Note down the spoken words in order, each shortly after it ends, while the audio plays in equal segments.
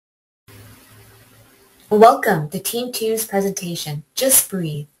Welcome to Team 2's presentation, Just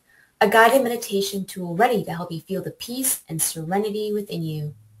Breathe, a guided meditation tool ready to help you feel the peace and serenity within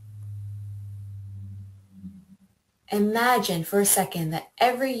you. Imagine for a second that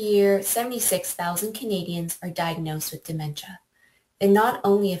every year 76,000 Canadians are diagnosed with dementia. It not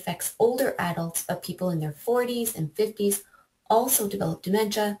only affects older adults, but people in their 40s and 50s also develop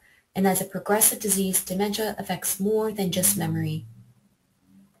dementia, and as a progressive disease, dementia affects more than just memory.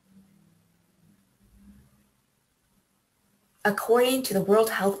 According to the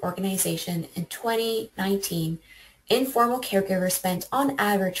World Health Organization, in 2019, informal caregivers spent on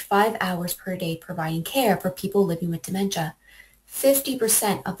average 5 hours per day providing care for people living with dementia.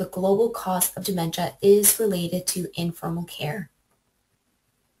 50% of the global cost of dementia is related to informal care.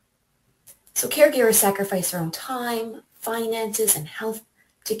 So caregivers sacrifice their own time, finances, and health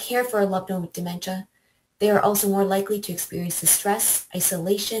to care for a loved one with dementia. They are also more likely to experience distress,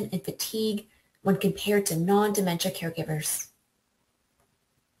 isolation, and fatigue when compared to non-dementia caregivers.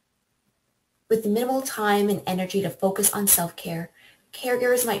 With minimal time and energy to focus on self-care,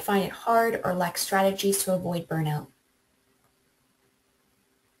 caregivers might find it hard or lack strategies to avoid burnout.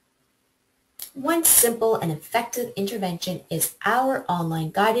 One simple and effective intervention is our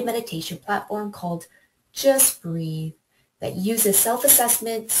online guided meditation platform called Just Breathe that uses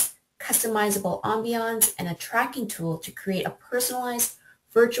self-assessments, customizable ambiance, and a tracking tool to create a personalized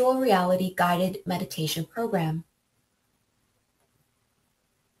virtual reality guided meditation program.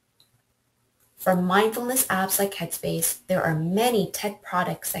 For mindfulness apps like Headspace, there are many tech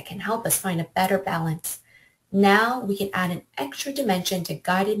products that can help us find a better balance. Now we can add an extra dimension to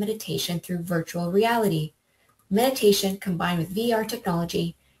guided meditation through virtual reality. Meditation combined with VR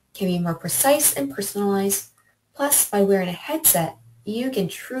technology can be more precise and personalized. Plus, by wearing a headset, you can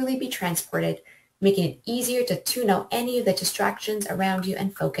truly be transported, making it easier to tune out any of the distractions around you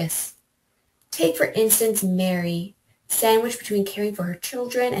and focus. Take, for instance, Mary. Sandwiched between caring for her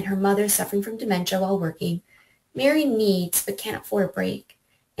children and her mother suffering from dementia while working, Mary needs but can't afford a break.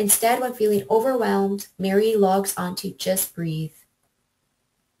 Instead, when feeling overwhelmed, Mary logs on to Just Breathe.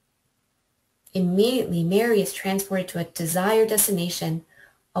 Immediately, Mary is transported to a desired destination,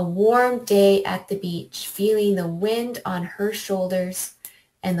 a warm day at the beach, feeling the wind on her shoulders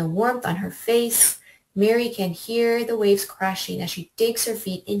and the warmth on her face. Mary can hear the waves crashing as she digs her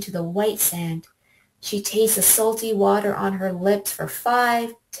feet into the white sand. She tastes the salty water on her lips for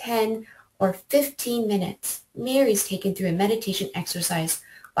 5, 10, or 15 minutes. Mary's taken through a meditation exercise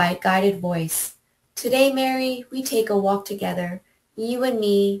by a guided voice. Today, Mary, we take a walk together, you and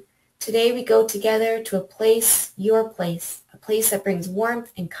me. Today we go together to a place, your place, a place that brings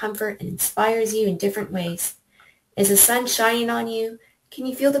warmth and comfort and inspires you in different ways. Is the sun shining on you? Can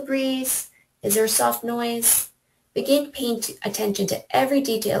you feel the breeze? Is there a soft noise? Begin paying attention to every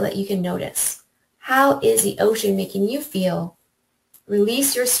detail that you can notice. How is the ocean making you feel?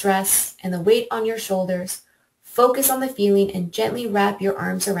 Release your stress and the weight on your shoulders. Focus on the feeling and gently wrap your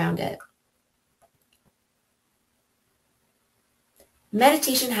arms around it.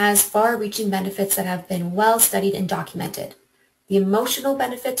 Meditation has far-reaching benefits that have been well studied and documented. The emotional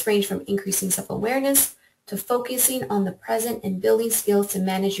benefits range from increasing self-awareness to focusing on the present and building skills to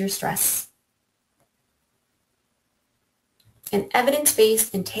manage your stress. An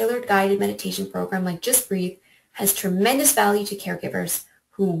evidence-based and tailored guided meditation program like Just Breathe has tremendous value to caregivers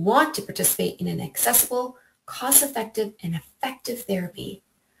who want to participate in an accessible, cost-effective, and effective therapy.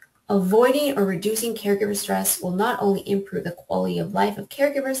 Avoiding or reducing caregiver stress will not only improve the quality of life of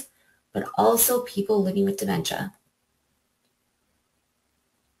caregivers, but also people living with dementia.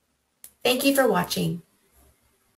 Thank you for watching.